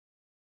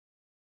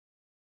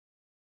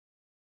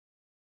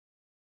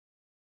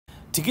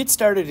To get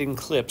started in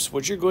Clips,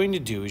 what you're going to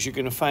do is you're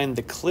going to find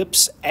the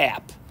Clips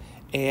app.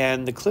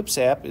 And the Clips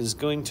app is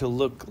going to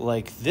look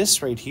like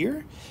this right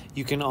here.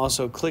 You can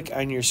also click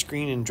on your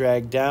screen and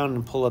drag down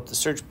and pull up the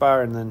search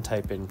bar and then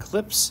type in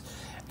Clips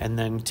and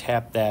then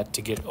tap that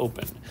to get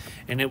open.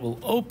 And it will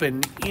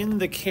open in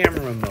the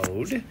camera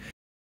mode.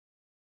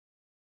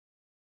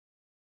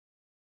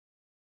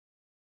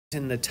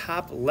 In the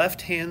top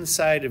left-hand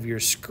side of your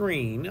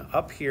screen,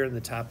 up here in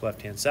the top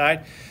left-hand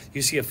side,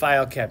 you see a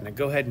file cabinet.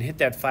 Go ahead and hit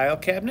that file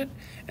cabinet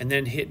and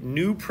then hit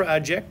New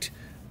Project,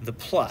 the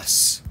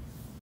plus.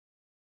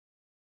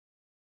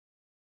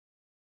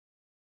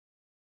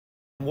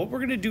 What we're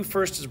going to do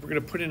first is we're going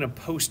to put in a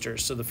poster.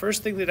 So the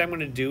first thing that I'm going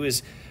to do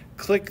is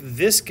click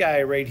this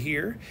guy right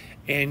here,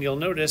 and you'll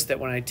notice that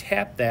when I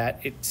tap that,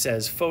 it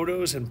says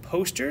Photos and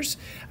Posters.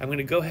 I'm going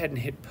to go ahead and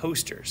hit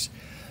Posters.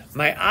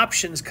 My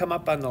options come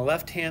up on the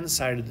left-hand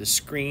side of the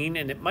screen,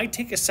 and it might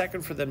take a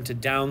second for them to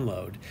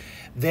download.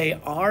 They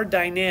are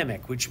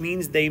dynamic, which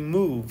means they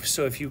move.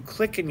 So if you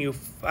click and you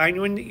find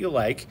one that you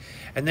like,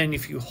 and then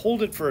if you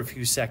hold it for a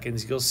few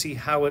seconds, you'll see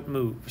how it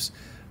moves.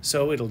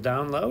 So it'll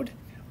download.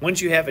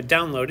 Once you have it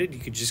downloaded, you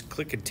can just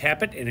click and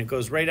tap it, and it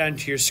goes right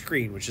onto your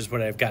screen, which is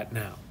what I've got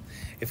now.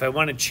 If I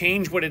want to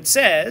change what it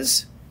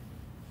says,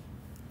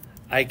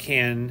 I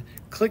can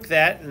click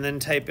that and then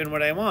type in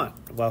what I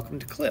want. Welcome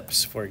to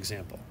Clips, for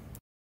example.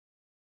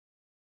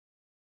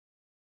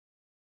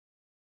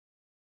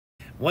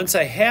 Once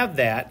I have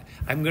that,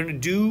 I'm going to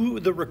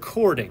do the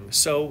recording.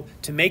 So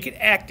to make it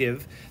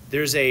active,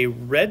 there's a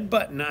red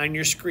button on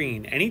your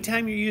screen.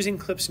 Anytime you're using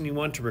Clips and you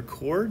want to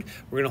record,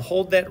 we're going to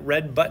hold that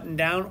red button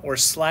down or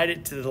slide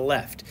it to the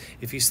left.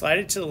 If you slide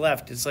it to the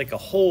left, it's like a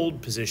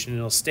hold position.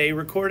 It'll stay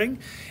recording.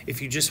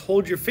 If you just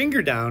hold your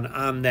finger down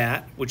on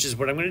that, which is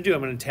what I'm going to do,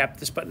 I'm going to tap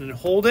this button and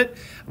hold it.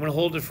 I'm going to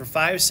hold it for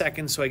 5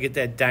 seconds so I get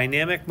that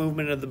dynamic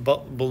movement of the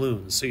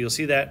balloons. So you'll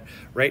see that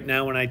right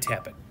now when I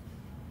tap it.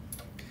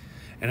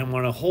 And I'm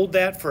going to hold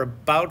that for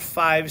about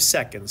 5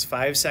 seconds.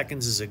 5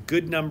 seconds is a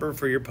good number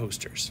for your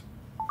posters.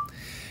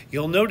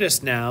 You'll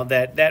notice now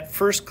that that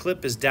first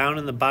clip is down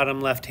in the bottom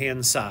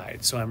left-hand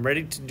side. So I'm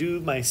ready to do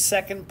my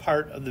second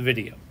part of the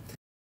video.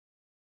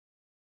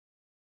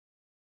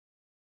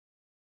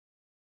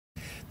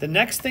 The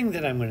next thing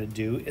that I'm going to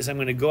do is I'm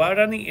going to go out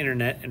on the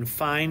internet and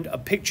find a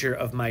picture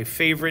of my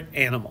favorite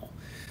animal.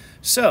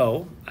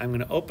 So I'm going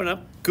to open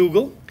up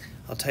Google.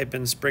 I'll type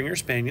in Springer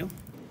Spaniel.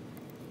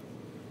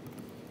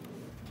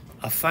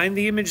 I'll find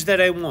the image that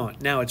I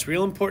want. Now, it's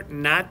real important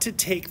not to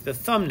take the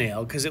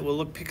thumbnail because it will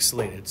look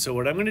pixelated. So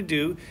what I'm going to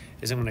do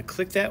is I'm going to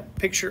click that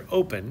picture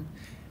open,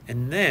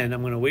 and then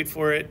I'm going to wait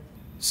for it.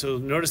 So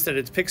notice that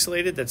it's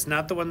pixelated. That's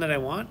not the one that I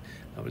want.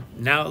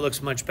 Now it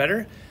looks much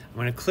better. I'm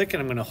going to click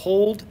and I'm going to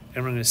hold, and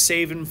I'm going to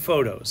save in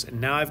Photos. And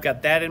now I've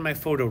got that in my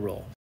photo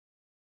roll.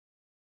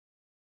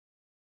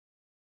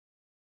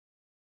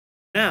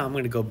 Now I'm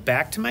going to go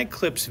back to my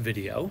Clips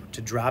video to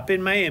drop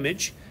in my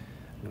image.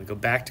 I'm going to go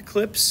back to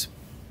Clips.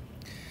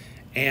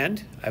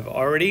 And I've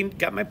already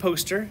got my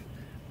poster.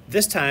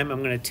 This time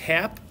I'm going to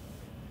tap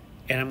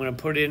and I'm going to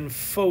put in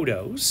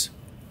Photos.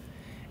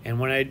 And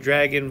when I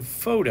drag in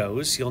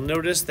Photos, you'll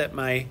notice that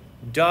my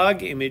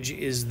dog image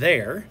is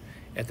there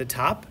at the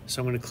top.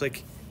 So I'm going to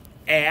click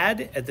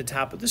Add at the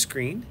top of the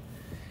screen.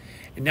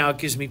 And now it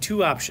gives me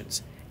two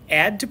options.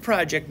 Add to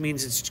project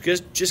means it's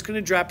just going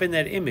to drop in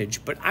that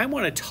image, but I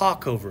want to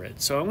talk over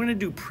it. So I'm going to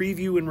do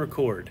preview and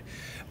record.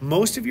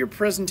 Most of your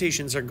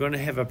presentations are going to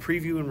have a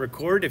preview and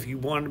record if you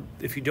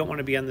don't want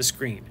to be on the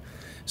screen.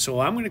 So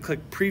I'm going to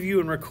click preview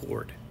and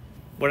record.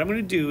 What I'm going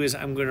to do is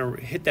I'm going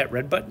to hit that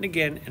red button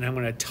again, and I'm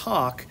going to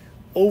talk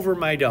over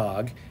my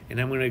dog, and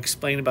I'm going to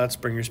explain about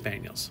Springer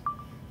Spaniels.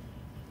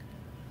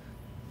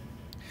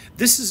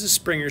 This is a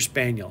Springer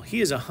Spaniel.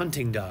 He is a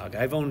hunting dog.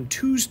 I've owned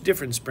 2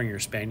 different Springer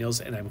Spaniels,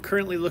 and I'm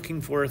currently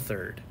looking for a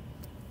third.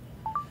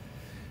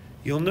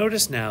 You'll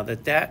notice now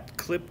that that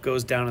clip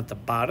goes down at the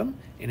bottom,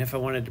 and if I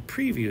wanted to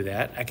preview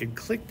that, I could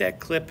click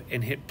that clip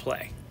and hit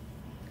play.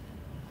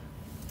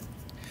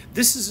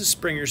 This is a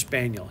Springer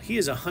Spaniel. He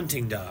is a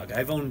hunting dog.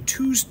 I've owned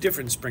 2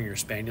 different Springer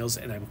Spaniels,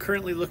 and I'm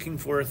currently looking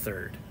for a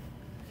third.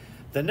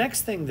 The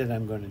next thing that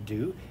I'm going to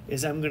do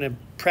is I'm going to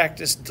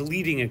practice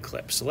deleting a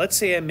clip. So let's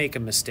say I make a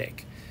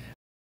mistake.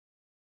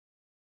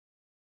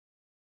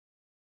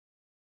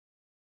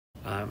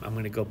 I'm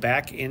going to go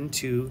back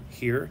into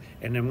here,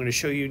 and I'm going to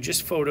show you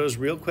just photos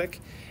real quick,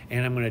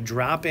 and I'm going to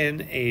drop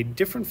in a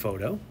different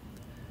photo.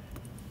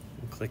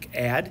 Click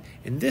Add,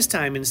 and this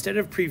time, instead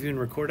of preview and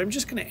record, I'm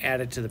just going to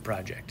add it to the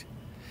project.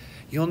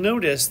 You'll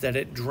notice that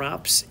it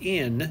drops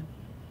into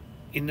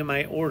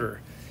my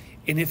order,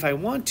 and if I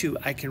want to,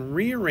 I can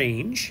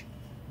rearrange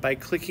by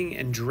clicking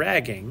and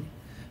dragging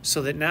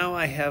so that now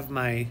I have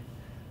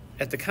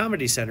at the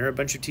Comedy Center, a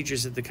bunch of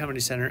teachers at the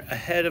Comedy Center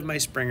ahead of my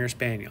Springer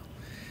Spaniel.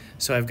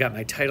 So I've got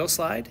my title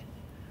slide,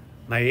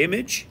 my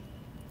image,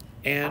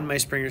 and my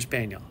Springer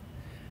Spaniel.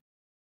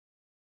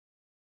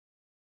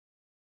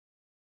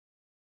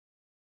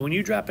 When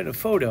you drop in a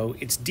photo,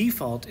 its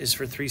default is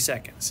for 3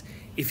 seconds.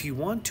 If you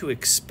want to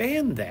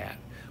expand that,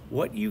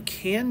 what you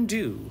can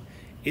do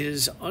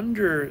is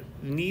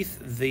underneath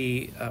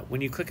the,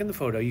 when you click on the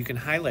photo, you can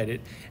highlight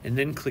it and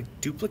then click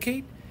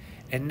duplicate.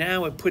 And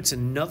now it puts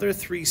another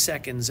 3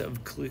 seconds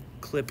of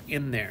clip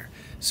in there.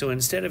 So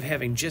instead of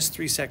having just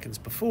 3 seconds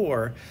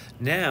before,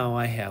 now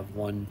I have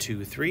 1,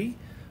 2, 3,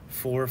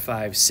 4,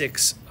 5,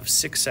 6 of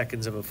 6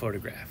 seconds of a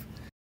photograph.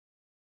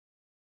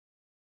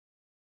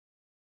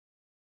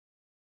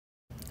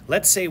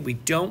 Let's say we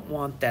don't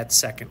want that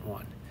second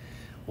one.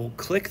 We'll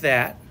click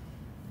that,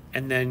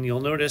 and then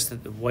you'll notice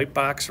that the white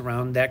box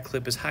around that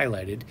clip is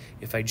highlighted.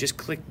 If I just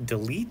click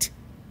delete,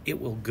 it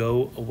will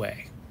go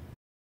away.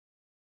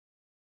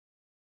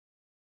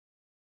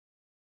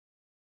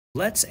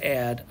 Let's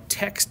add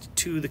text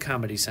to the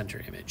Comedy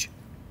Center image.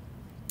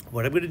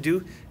 What I'm going to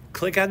do,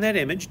 click on that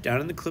image down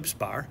in the clips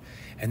bar,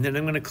 and then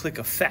I'm going to click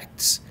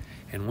effects.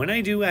 And when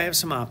I do, I have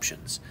some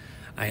options.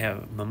 I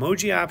have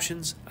emoji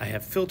options, I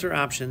have filter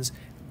options,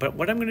 but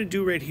what I'm going to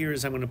do right here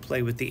is I'm going to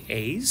play with the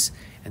A's,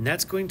 and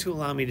that's going to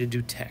allow me to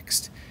do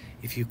text.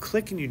 If you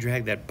click and you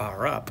drag that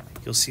bar up,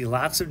 you'll see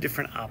lots of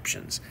different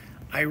options.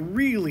 I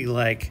really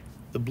like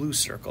the blue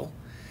circle,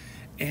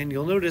 and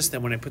you'll notice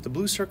that when I put the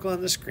blue circle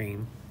on the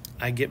screen,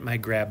 I get my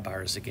grab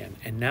bars again,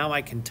 and now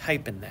I can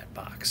type in that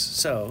box.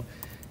 So,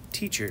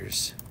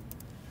 teachers,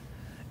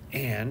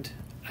 and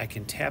I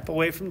can tap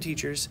away from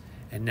teachers,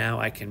 and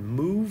now I can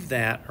move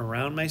that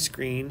around my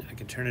screen. I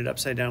can turn it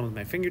upside down with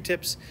my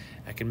fingertips.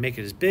 I can make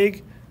it as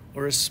big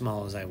or as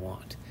small as I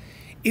want.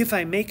 If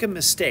I make a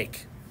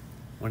mistake,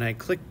 when I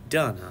click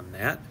done on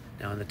that,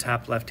 now on the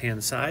top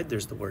left-hand side,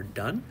 there's the word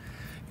done.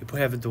 You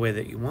have it the way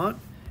that you want,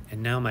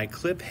 and now my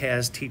clip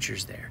has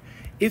teachers there.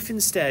 If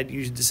instead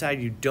you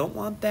decide you don't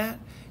want that,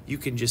 you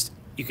can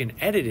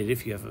edit it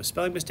if you have a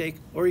spelling mistake,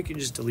 or you can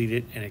just delete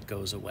it and it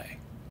goes away.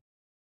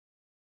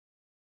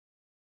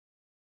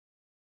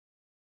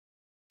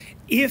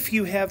 If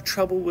you have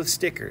trouble with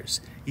stickers,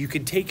 you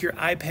can take your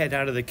iPad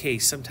out of the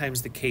case.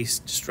 Sometimes the case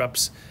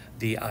disrupts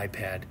the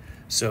iPad.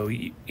 So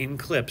in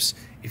clips,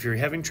 if you're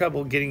having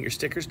trouble getting your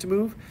stickers to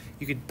move,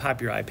 you could pop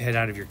your iPad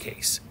out of your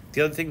case.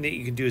 The other thing that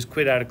you can do is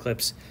quit out of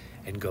clips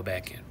and go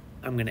back in.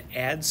 I'm going to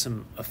add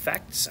some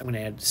effects. I'm going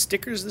to add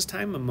stickers this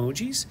time,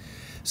 emojis.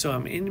 So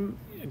I'm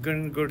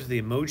going to go to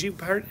the emoji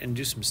part and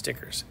do some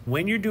stickers.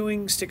 When you're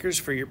doing stickers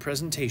for your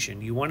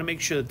presentation, you want to make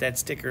sure that that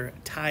sticker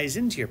ties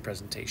into your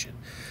presentation.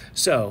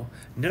 So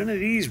none of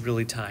these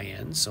really tie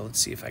in. So let's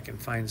see if I can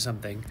find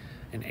something,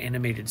 an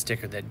animated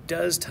sticker that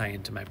does tie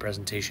into my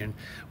presentation,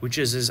 which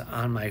is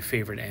on my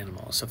favorite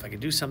animal. So if I could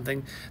do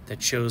something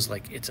that shows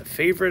like it's a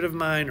favorite of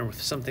mine or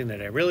something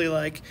that I really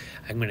like,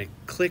 I'm going to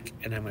click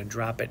and I'm going to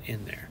drop it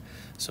in there.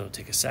 So it'll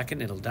take a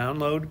second, it'll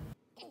download.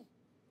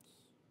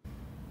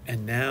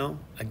 And now,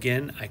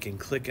 again, I can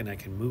click and I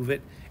can move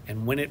it.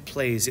 And when it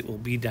plays, it will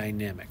be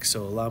dynamic.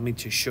 So allow me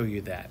to show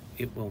you that.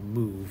 It will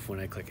move when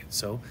I click it.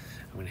 So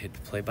I'm going to hit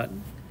the play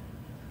button.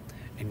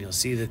 And you'll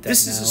see that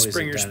this is a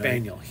Springer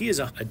Spaniel. He is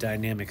a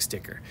dynamic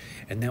sticker.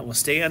 And that will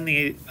stay on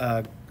the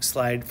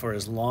slide for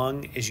as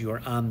long as you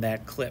are on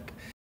that clip.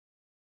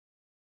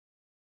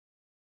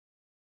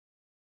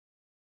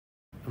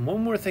 And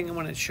one more thing I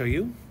want to show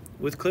you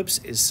with clips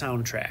is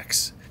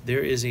soundtracks.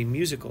 There is a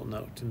musical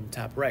note in the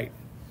top right.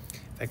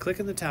 If I click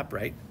in the top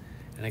right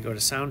and I go to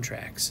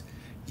soundtracks,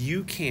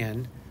 you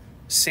can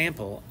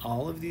sample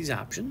all of these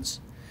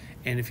options.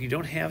 And if you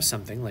don't have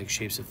something like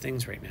Shapes of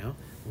Things right now,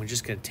 we're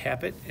just going to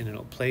tap it and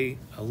it'll play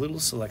a little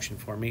selection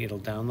for me. It'll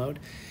download.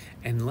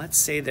 And let's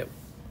say that,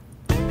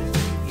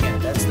 yeah,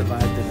 that's the vibe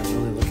that I'm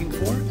really looking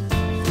for.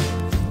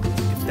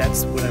 If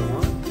that's what I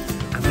want,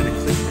 I'm going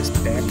to click this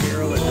back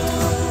arrow at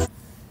the top.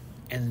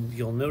 And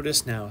you'll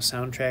notice now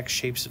soundtrack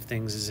Shapes of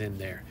Things is in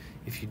there.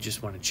 If you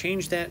just want to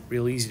change that,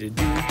 real easy to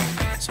do.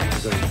 So I'm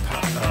going to go to the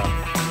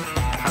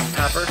pop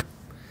topper.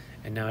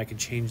 And now I can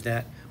change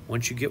that.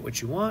 Once you get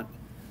what you want,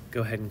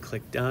 go ahead and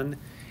click done.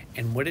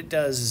 And what it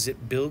does is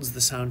it builds the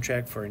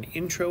soundtrack for an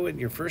intro in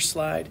your first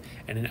slide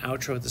and an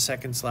outro at the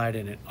second slide,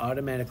 and it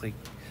automatically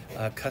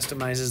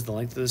customizes the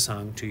length of the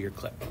song to your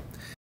clip.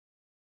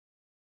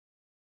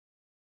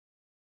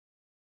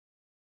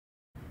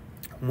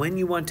 When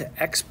you want to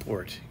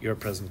export your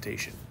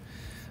presentation,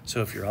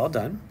 so if you're all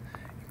done,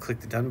 you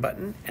click the done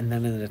button, and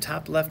then in the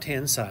top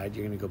left-hand side,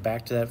 you're going to go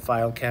back to that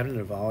file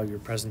cabinet of all your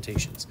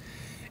presentations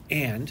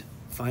and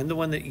find the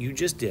one that you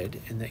just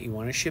did and that you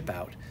want to ship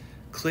out.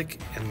 Click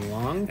and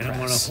long press. And I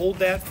want to hold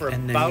that for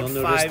about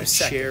 5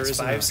 seconds.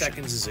 5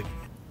 seconds is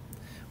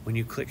when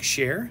you click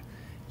share,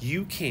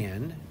 you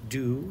can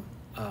do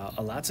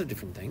lots of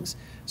different things.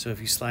 So if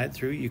you slide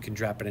through, you can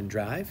drop it in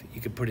Drive. You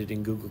can put it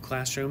in Google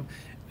Classroom.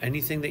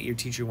 Anything that your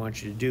teacher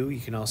wants you to do, you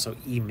can also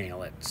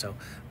email it. So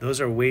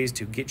those are ways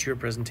to get your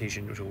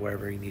presentation to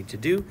wherever you need to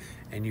do,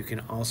 and you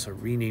can also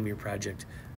rename your project